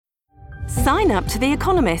Sign up to The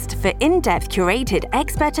Economist for in-depth curated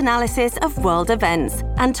expert analysis of world events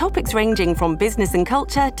and topics ranging from business and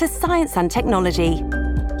culture to science and technology.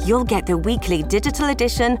 You'll get the weekly digital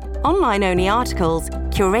edition, online-only articles,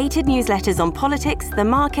 curated newsletters on politics, the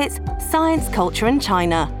markets, science, culture and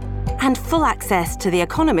China, and full access to The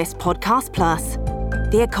Economist Podcast Plus.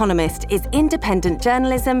 The Economist is independent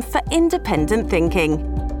journalism for independent thinking.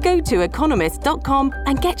 Go to economist.com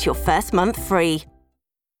and get your first month free.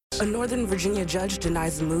 A Northern Virginia judge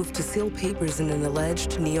denies a move to seal papers in an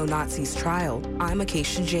alleged neo-Nazis trial. I'm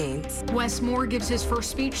Acacia James. Wes Moore gives his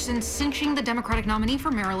first speech since cinching the Democratic nominee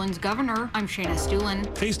for Maryland's governor. I'm Shayna Stulin.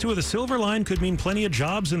 Phase 2 of the Silver Line could mean plenty of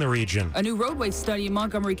jobs in the region. A new roadway study in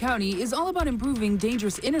Montgomery County is all about improving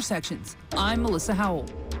dangerous intersections. I'm Melissa Howell.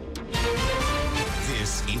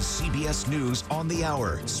 This is CBS News on the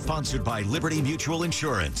Hour, sponsored by Liberty Mutual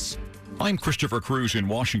Insurance. I'm Christopher Cruz in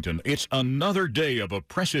Washington. It's another day of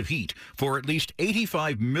oppressive heat for at least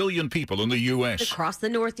 85 million people in the U.S. Across the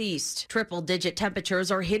Northeast, triple-digit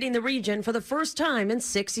temperatures are hitting the region for the first time in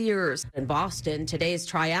 6 years. In Boston, today's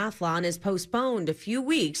triathlon is postponed a few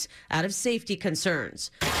weeks out of safety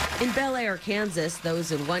concerns. In Bel Air, Kansas,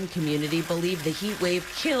 those in one community believe the heat wave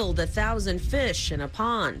killed 1,000 fish in a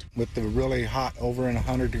pond. With the really hot over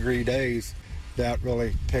 100-degree days, that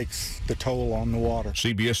really takes the toll on the water.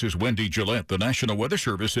 CBS's Wendy Gillette. The National Weather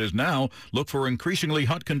Service says now look for increasingly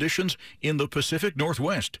hot conditions in the Pacific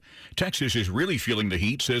Northwest. Texas is really feeling the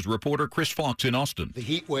heat, says reporter Chris Fox in Austin. The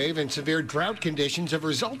heat wave and severe drought conditions have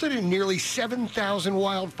resulted in nearly 7,000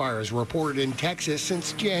 wildfires reported in Texas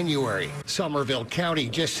since January. Somerville County,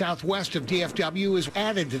 just southwest of DFW, is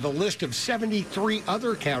added to the list of 73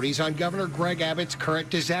 other counties on Governor Greg Abbott's current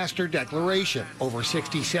disaster declaration. Over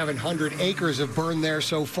 6,700 acres have burned there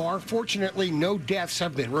so far. Fortunately, no deaths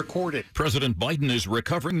have been recorded. President Biden is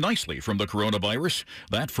recovering nicely from the coronavirus.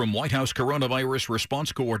 That from White House Coronavirus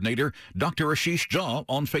Response Coordinator Dr. Ashish Jha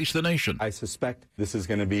on Face the Nation. I suspect this is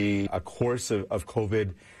going to be a course of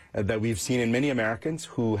COVID that we've seen in many Americans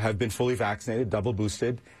who have been fully vaccinated, double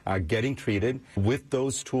boosted, getting treated. With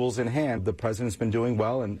those tools in hand, the president's been doing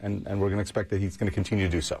well, and we're going to expect that he's going to continue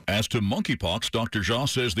to do so. As to monkeypox, Dr. Jha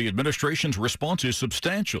says the administration's response is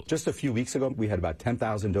substantial. Just a few weeks ago, we had about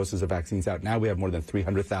 10,000 doses of vaccines out. Now we have more than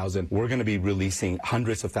 300,000. We're going to be releasing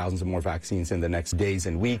hundreds of thousands of more vaccines in the next days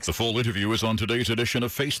and weeks. The full interview is on today's edition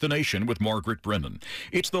of Face the Nation with Margaret Brennan.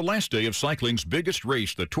 It's the last day of cycling's biggest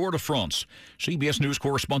race, the Tour de France. CBS News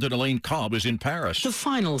correspondent Elaine Cobb is in Paris. The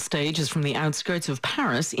final stage is from the outskirts of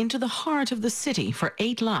Paris into the heart of the city for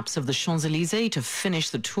 8 laps of the Champs-Élysées to finish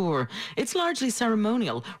the Tour. It's largely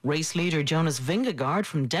ceremonial. Race leader Jonas Vingegaard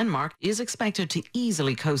from Denmark is expected to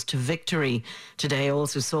easily coast to victory. Today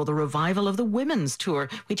also saw the revival of the Women's Tour,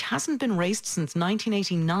 which hasn't been raced since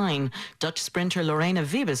 1989. Dutch sprinter Lorena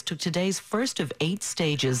Wiebes took today's first of 8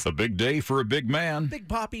 stages. A big day for a big man. Big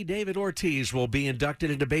Papi David Ortiz will be inducted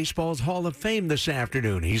into baseball's Hall of Fame this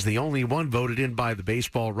afternoon. He's the only one voted in by the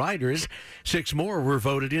baseball writers. 6 more were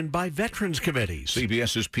voted in by veterans committees.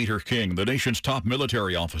 CBS's Peter King, the nation's top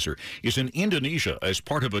military officer, is in Indonesia as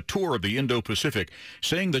part of a tour of the Indo-Pacific,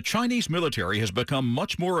 saying the Chinese military has become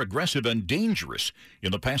much more aggressive and dangerous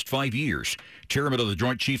in the past 5 years. Chairman of the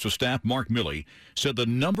Joint Chiefs of Staff, Mark Milley, said the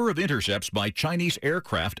number of intercepts by Chinese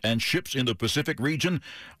aircraft and ships in the Pacific region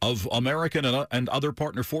of American and other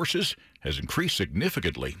partner forces has increased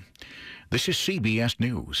significantly. This is CBS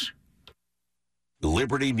News.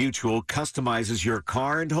 Liberty Mutual customizes your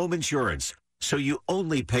car and home insurance, so you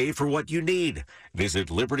only pay for what you need. Visit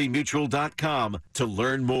libertymutual.com to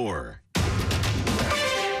learn more.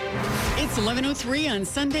 It's 11:03 on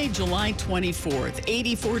Sunday, July 24th.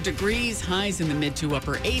 84 degrees, highs in the mid to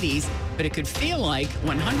upper 80s, but it could feel like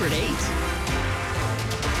 108.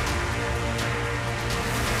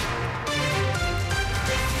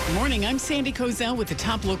 Good morning, I'm Sandy Kozel with the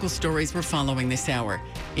top local stories we're following this hour.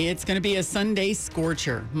 It's going to be a Sunday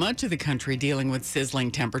scorcher. Much of the country dealing with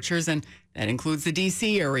sizzling temperatures, and that includes the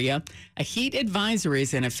D.C. area. A heat advisory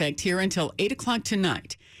is in effect here until 8 o'clock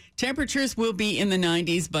tonight. Temperatures will be in the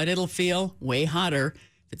 90s, but it'll feel way hotter.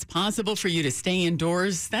 If it's possible for you to stay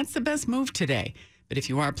indoors, that's the best move today. But if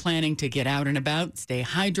you are planning to get out and about, stay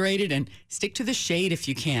hydrated and stick to the shade if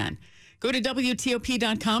you can. Go to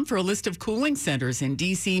WTOP.com for a list of cooling centers in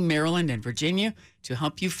D.C., Maryland, and Virginia to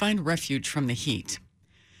help you find refuge from the heat.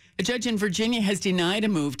 A judge in Virginia has denied a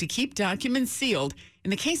move to keep documents sealed in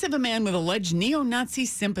the case of a man with alleged neo-Nazi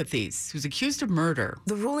sympathies who's accused of murder.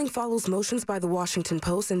 The ruling follows motions by the Washington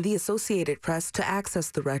Post and the Associated Press to access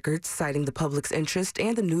the records, citing the public's interest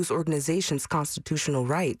and the news organization's constitutional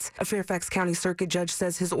rights. A Fairfax County Circuit judge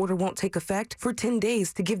says his order won't take effect for 10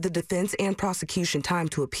 days to give the defense and prosecution time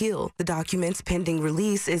to appeal. The document's pending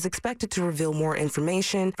release is expected to reveal more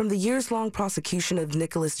information from the years-long prosecution of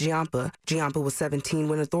Nicholas Giampa. Giampa was 17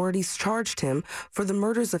 when authorities charged him for the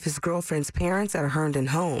murders of his girlfriend's parents at a Herndon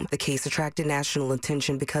home. The case attracted national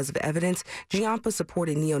attention because of evidence Giampa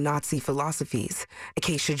supported neo-Nazi philosophies.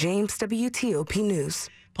 Acacia James, WTOP News.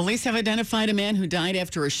 Police have identified a man who died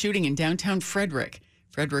after a shooting in downtown Frederick.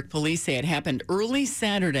 Frederick police say it happened early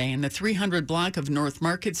Saturday in the 300 block of North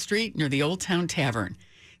Market Street near the Old Town Tavern.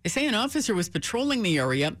 They say an officer was patrolling the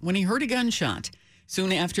area when he heard a gunshot.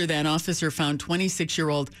 Soon after that, officer found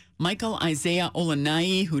 26-year-old Michael Isaiah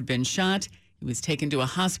Olanai, who'd been shot. He was taken to a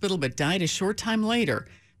hospital but died a short time later.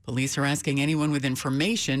 Police are asking anyone with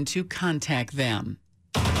information to contact them.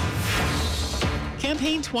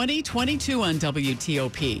 Campaign 2022 on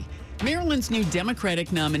WTOP. Maryland's new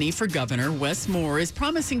Democratic nominee for governor, Wes Moore, is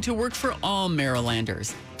promising to work for all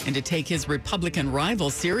Marylanders and to take his Republican rival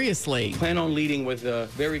seriously. Plan on leading with a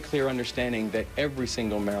very clear understanding that every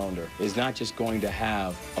single Marylander is not just going to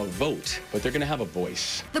have a vote, but they're going to have a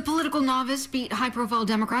voice. The political novice beat high-profile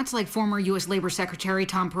Democrats like former U.S. Labor Secretary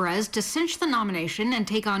Tom Perez to cinch the nomination and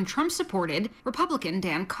take on Trump-supported Republican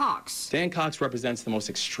Dan Cox. Dan Cox represents the most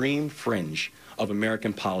extreme fringe of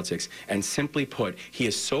American politics, and simply put, he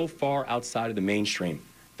is so far outside of the mainstream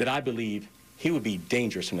that I believe he would be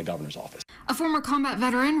dangerous in the governor's office. A former combat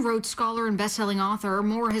veteran, Rhodes Scholar, and best-selling author,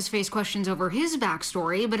 Moore has faced questions over his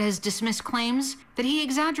backstory, but has dismissed claims that he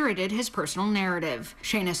exaggerated his personal narrative.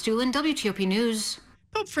 Shayna Stulin, WTOP News.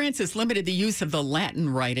 Pope Francis limited the use of the Latin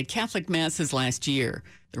rite at Catholic masses last year.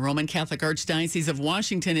 The Roman Catholic Archdiocese of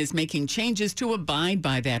Washington is making changes to abide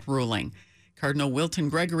by that ruling. Cardinal Wilton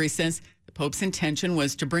Gregory says the Pope's intention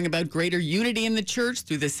was to bring about greater unity in the church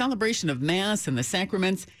through the celebration of Mass and the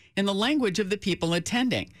sacraments in the language of the people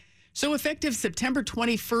attending. So effective September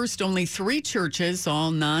 21st, only 3 churches,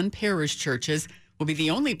 all non-parish churches, will be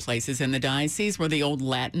the only places in the diocese where the old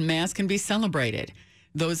Latin Mass can be celebrated.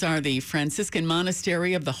 Those are the Franciscan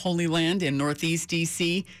Monastery of the Holy Land in Northeast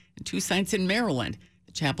D.C. and 2 sites in Maryland,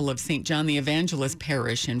 the Chapel of St. John the Evangelist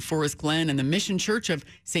Parish in Forest Glen and the Mission Church of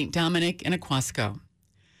St. Dominic in Aquasco.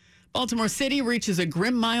 Baltimore City reaches a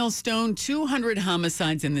grim milestone, 200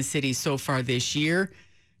 homicides in the city so far this year,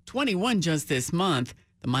 21 just this month.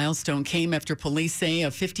 The milestone came after police say a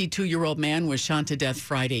 52-year-old man was shot to death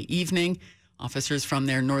Friday evening. Officers from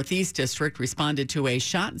their Northeast District responded to a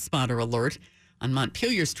shot spotter alert on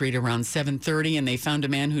Montpelier Street around 7:30, and they found a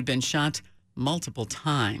man who'd been shot multiple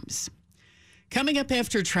times. Coming up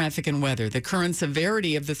after traffic and weather, the current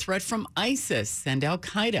severity of the threat from ISIS and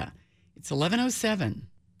Al-Qaeda. It's 11:07.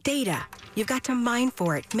 Data. You've got to mine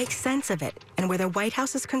for it, make sense of it, and where the White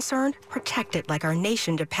House is concerned, protect it like our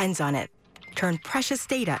nation depends on it. Turn precious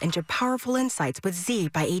data into powerful insights with Z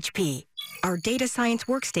by HP. Our data science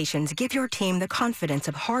workstations give your team the confidence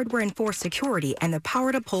of hardware-enforced security and the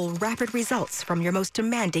power to pull rapid results from your most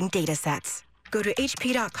demanding data sets. Go to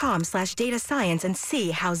hp.com/data science and see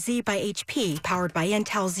how Z by HP, powered by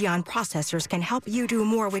Intel Xeon processors, can help you do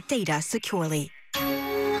more with data securely.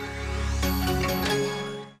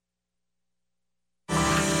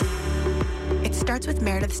 It starts with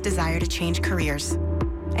Meredith's desire to change careers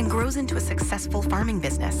and grows into a successful farming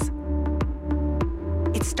business.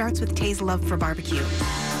 It starts with Tay's love for barbecue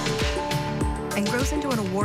and grows into an award